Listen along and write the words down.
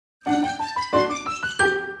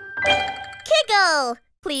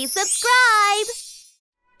Please subscribe!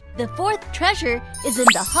 The fourth treasure is in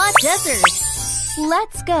the hot desert.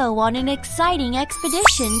 Let's go on an exciting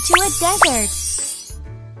expedition to a desert.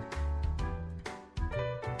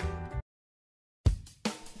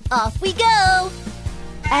 Off we go!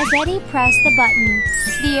 As Eddie pressed the button,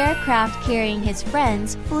 the aircraft carrying his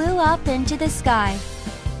friends flew up into the sky.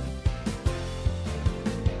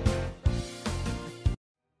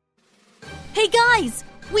 Hey guys!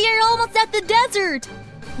 We are almost at the desert!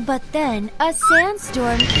 But then a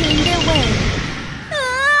sandstorm came their way.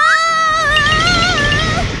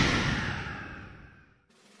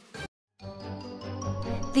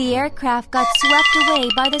 The aircraft got swept away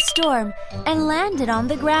by the storm and landed on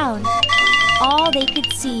the ground. All they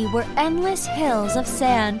could see were endless hills of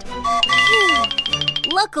sand. Phew.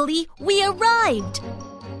 Luckily, we arrived!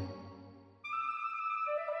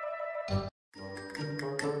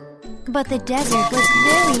 But the desert was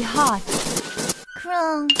very hot.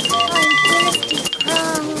 Krung, I'm thirsty,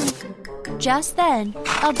 Krung. Just then,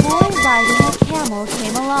 a boy riding a camel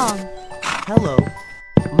came along. Hello,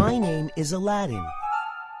 my name is Aladdin.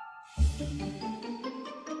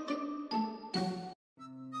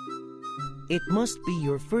 It must be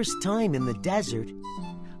your first time in the desert.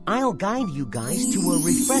 I'll guide you guys to a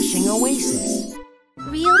refreshing oasis.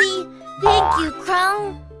 Really? Thank you,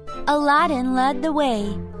 Krung. Aladdin led the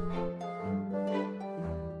way.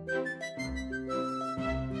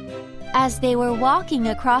 As they were walking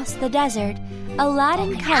across the desert,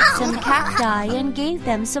 Aladdin cut some cacti and gave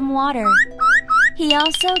them some water. He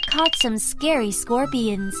also caught some scary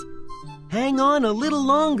scorpions. Hang on a little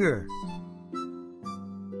longer.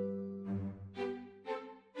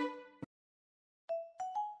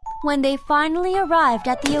 When they finally arrived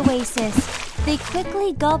at the oasis, they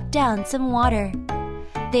quickly gulped down some water.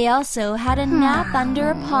 They also had a nap under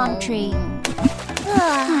a palm tree.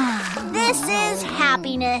 This is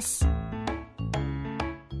happiness.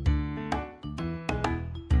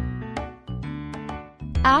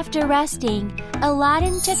 After resting,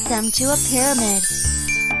 Aladdin took them to a pyramid.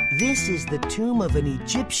 This is the tomb of an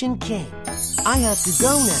Egyptian king. I have to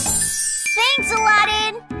go now. Thanks,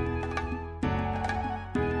 Aladdin!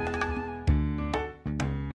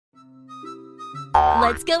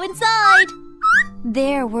 Let's go inside!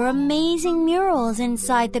 There were amazing murals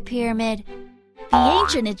inside the pyramid. The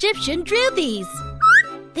ancient Egyptian drew these.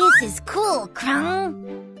 This is cool, Krung.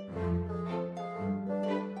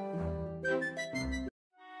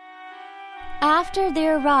 After they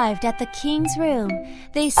arrived at the king's room,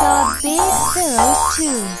 they saw a big pharaoh's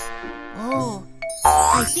tomb. Oh,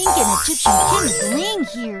 I think an Egyptian king is laying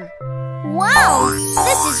here. Wow,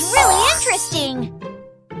 this is really interesting.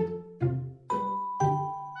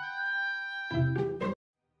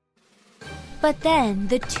 But then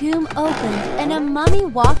the tomb opened and a mummy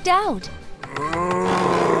walked out.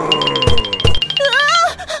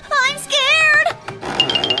 I'm scared!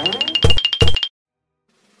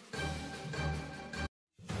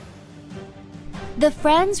 The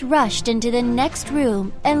friends rushed into the next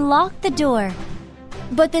room and locked the door.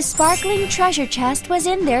 But the sparkling treasure chest was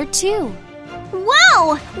in there too.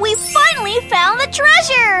 Wow! We finally found the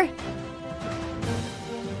treasure!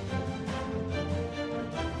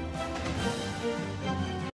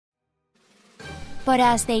 But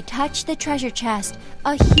as they touched the treasure chest,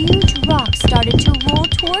 a huge rock started to roll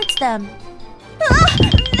towards them.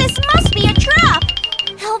 This must be a trap!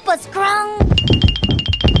 Help us, Krung!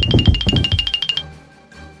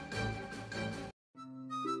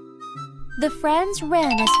 The friends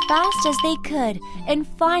ran as fast as they could and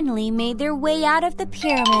finally made their way out of the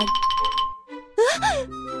pyramid.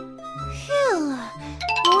 Phew!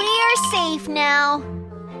 We are safe now.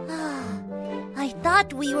 I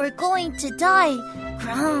thought we were going to die.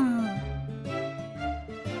 Krung.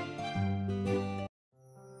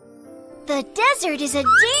 The desert is a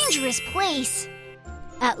dangerous place.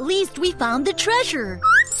 At least we found the treasure.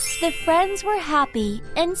 The friends were happy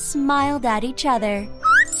and smiled at each other.